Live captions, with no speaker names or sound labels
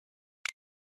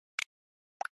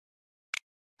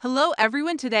Hello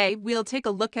everyone, today we'll take a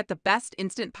look at the best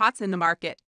instant pots in the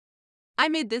market. I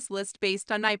made this list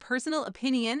based on my personal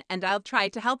opinion and I'll try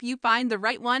to help you find the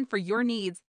right one for your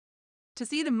needs. To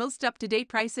see the most up-to-date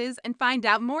prices and find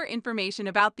out more information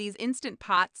about these instant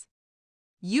pots,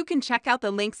 you can check out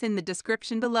the links in the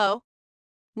description below.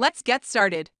 Let's get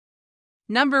started.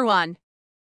 Number 1.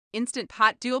 Instant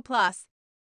Pot Duo Plus.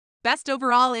 Best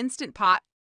overall instant pot.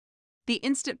 The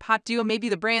Instant Pot Duo may be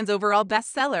the brand's overall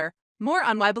bestseller. More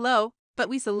on why below, but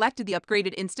we selected the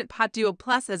upgraded Instant Pot Duo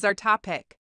Plus as our top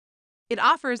pick. It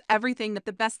offers everything that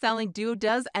the best-selling Duo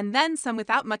does and then some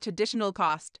without much additional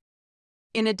cost.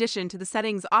 In addition to the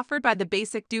settings offered by the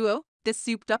basic Duo, this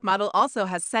souped-up model also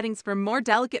has settings for more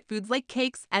delicate foods like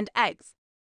cakes and eggs.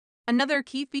 Another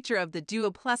key feature of the Duo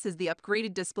Plus is the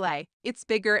upgraded display. It's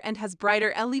bigger and has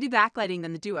brighter LED backlighting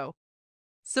than the Duo.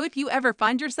 So if you ever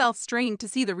find yourself straining to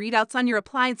see the readouts on your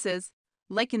appliances,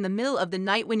 like in the middle of the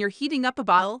night when you're heating up a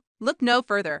bottle, look no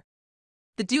further.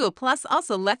 The Duo Plus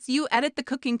also lets you edit the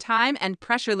cooking time and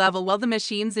pressure level while the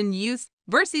machine's in use,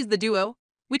 versus the Duo,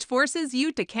 which forces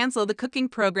you to cancel the cooking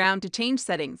program to change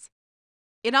settings.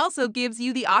 It also gives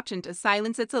you the option to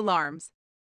silence its alarms.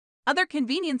 Other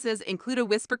conveniences include a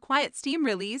whisper quiet steam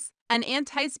release, an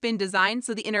anti-spin design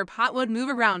so the inner pot would move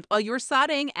around while you're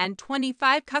sautéing, and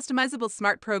 25 customizable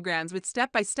smart programs with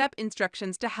step-by-step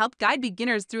instructions to help guide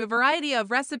beginners through a variety of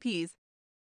recipes.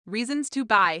 Reasons to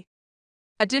buy.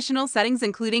 Additional settings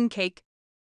including cake.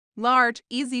 Large,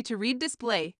 easy-to-read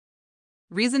display.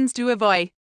 Reasons to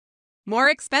avoid. More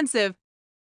expensive.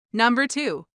 Number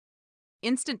 2.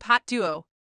 Instant Pot Duo.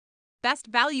 Best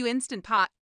value instant pot.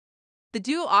 The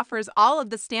Duo offers all of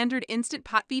the standard Instant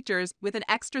Pot features with an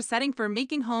extra setting for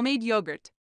making homemade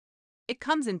yogurt. It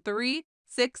comes in 3,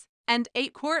 6, and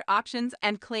 8 quart options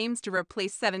and claims to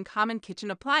replace 7 common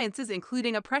kitchen appliances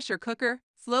including a pressure cooker,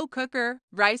 slow cooker,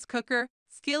 rice cooker,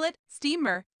 skillet,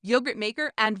 steamer, yogurt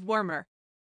maker, and warmer.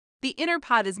 The inner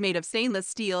pot is made of stainless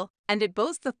steel, and it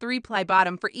boasts a 3-ply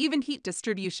bottom for even heat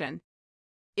distribution.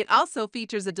 It also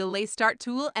features a delay start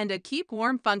tool and a keep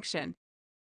warm function.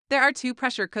 There are 2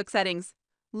 pressure cook settings,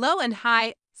 low and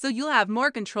high, so you'll have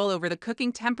more control over the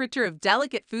cooking temperature of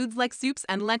delicate foods like soups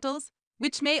and lentils,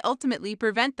 which may ultimately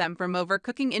prevent them from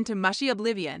overcooking into mushy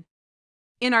oblivion.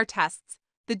 In our tests,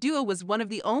 the Duo was one of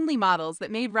the only models that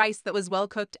made rice that was well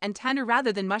cooked and tender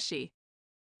rather than mushy.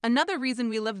 Another reason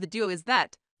we love the Duo is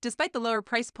that, despite the lower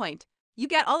price point, you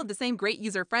get all of the same great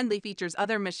user-friendly features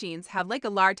other machines have, like a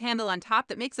large handle on top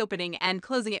that makes opening and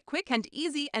closing it quick and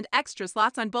easy, and extra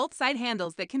slots on both side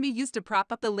handles that can be used to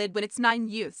prop up the lid when it's not in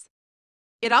use.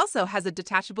 It also has a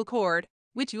detachable cord,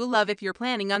 which you'll love if you're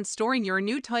planning on storing your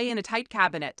new toy in a tight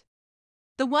cabinet.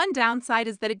 The one downside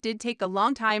is that it did take a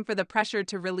long time for the pressure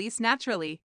to release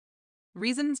naturally.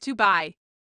 Reasons to buy.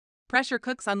 Pressure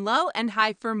cooks on low and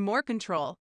high for more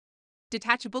control.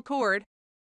 Detachable cord.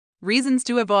 Reasons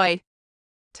to avoid.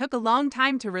 Took a long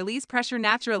time to release pressure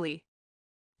naturally.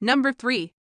 Number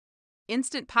 3.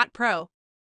 Instant Pot Pro.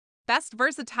 Best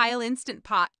versatile instant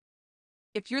pot.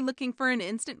 If you're looking for an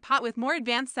instant pot with more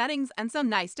advanced settings and some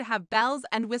nice-to-have bells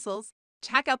and whistles,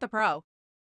 check out the Pro.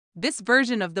 This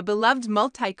version of the beloved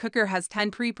multi-cooker has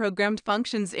 10 pre-programmed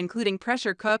functions including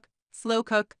pressure cook, slow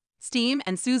cook, steam,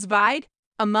 and Sous Vide,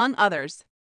 among others.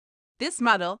 This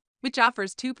model, which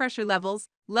offers 2 pressure levels,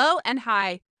 low and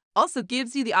high, also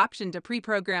gives you the option to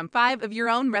pre-program 5 of your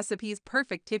own recipes,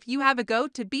 perfect if you have a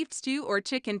go-to beef stew or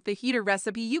chicken fajita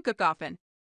recipe you cook often.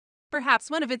 Perhaps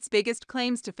one of its biggest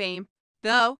claims to fame,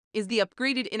 though, is the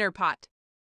upgraded inner pot.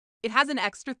 It has an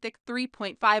extra thick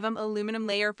 3.5mm aluminum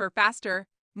layer for faster,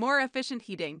 more efficient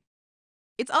heating.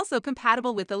 It's also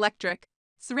compatible with electric,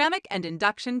 ceramic, and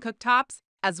induction cooktops,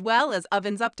 as well as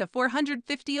ovens up to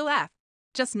 450 OF.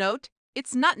 Just note,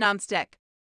 it's not non-stick.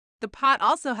 The pot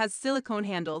also has silicone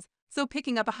handles, so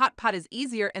picking up a hot pot is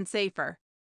easier and safer.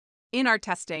 In our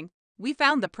testing, we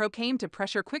found the Pro came to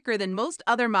pressure quicker than most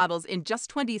other models in just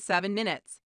 27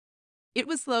 minutes. It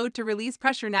was slow to release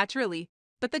pressure naturally,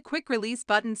 but the quick release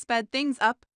button sped things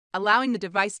up, allowing the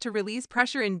device to release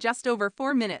pressure in just over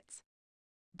 4 minutes.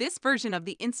 This version of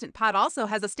the Instant Pot also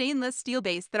has a stainless steel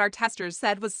base that our testers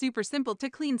said was super simple to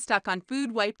clean, stuck on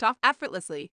food wiped off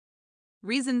effortlessly.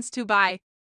 Reasons to buy.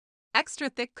 Extra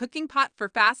thick cooking pot for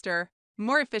faster,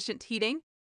 more efficient heating.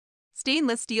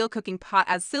 Stainless steel cooking pot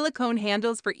has silicone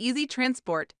handles for easy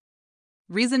transport.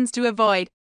 Reasons to avoid.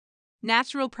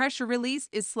 Natural pressure release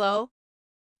is slow.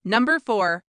 Number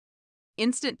 4.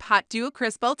 Instant Pot Duo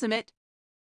Crisp Ultimate.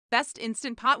 Best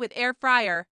instant pot with air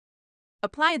fryer.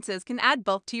 Appliances can add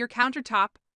bulk to your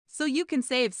countertop, so you can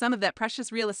save some of that precious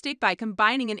real estate by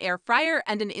combining an air fryer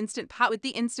and an instant pot with the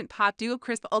Instant Pot Duo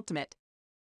Crisp Ultimate.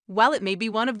 While it may be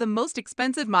one of the most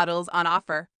expensive models on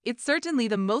offer, it's certainly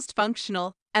the most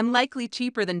functional and likely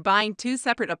cheaper than buying two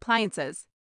separate appliances.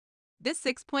 This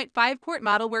 6.5 quart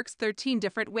model works 13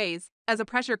 different ways as a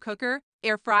pressure cooker,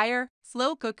 air fryer,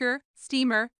 slow cooker,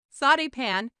 steamer, sauté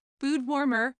pan, food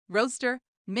warmer, roaster,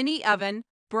 mini oven,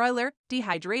 broiler,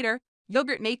 dehydrator,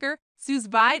 yogurt maker, Sous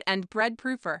Vide, and bread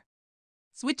proofer.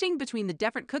 Switching between the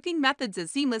different cooking methods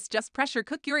is seamless. Just pressure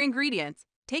cook your ingredients.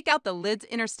 Take out the lid's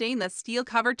inner stainless steel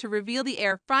cover to reveal the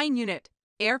air frying unit.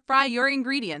 Air fry your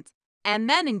ingredients, and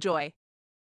then enjoy.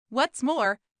 What's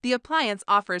more, the appliance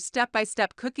offers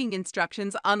step-by-step cooking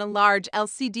instructions on a large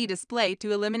LCD display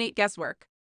to eliminate guesswork.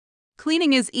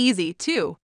 Cleaning is easy,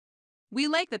 too. We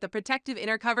like that the protective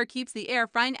inner cover keeps the air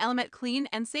frying element clean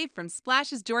and safe from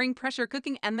splashes during pressure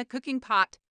cooking, and the cooking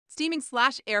pot,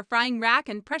 steaming/air frying rack,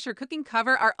 and pressure cooking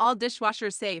cover are all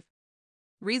dishwasher safe.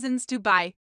 Reasons to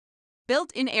buy: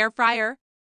 built-in air fryer,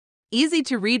 easy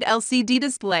to read LCD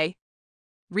display.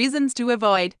 Reasons to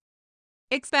avoid: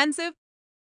 expensive.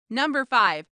 Number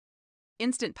 5.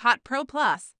 Instant Pot Pro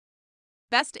Plus.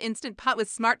 Best Instant Pot with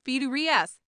Smart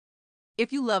Features.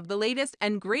 If you love the latest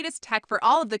and greatest tech for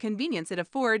all of the convenience it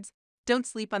affords, don't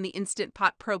sleep on the Instant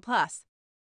Pot Pro Plus.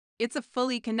 It's a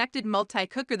fully connected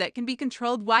multi-cooker that can be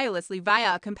controlled wirelessly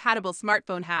via a compatible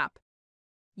smartphone app.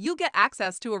 You'll get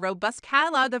access to a robust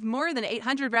catalog of more than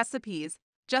 800 recipes.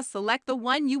 Just select the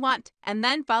one you want and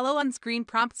then follow on-screen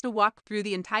prompts to walk through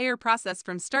the entire process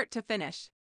from start to finish.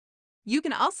 You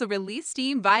can also release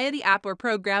steam via the app or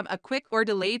program a quick or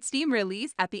delayed steam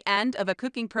release at the end of a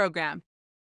cooking program.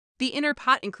 The inner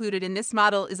pot included in this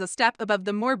model is a step above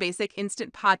the more basic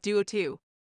Instant Pot Duo 2.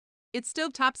 It's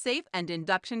stovetop safe and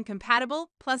induction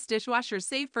compatible, plus dishwasher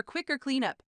safe for quicker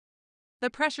cleanup. The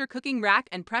pressure cooking rack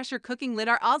and pressure cooking lid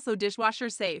are also dishwasher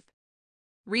safe.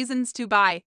 Reasons to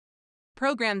buy: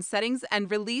 program settings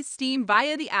and release steam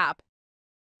via the app.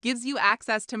 Gives you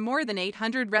access to more than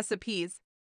 800 recipes.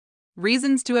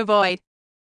 Reasons to avoid: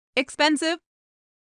 expensive.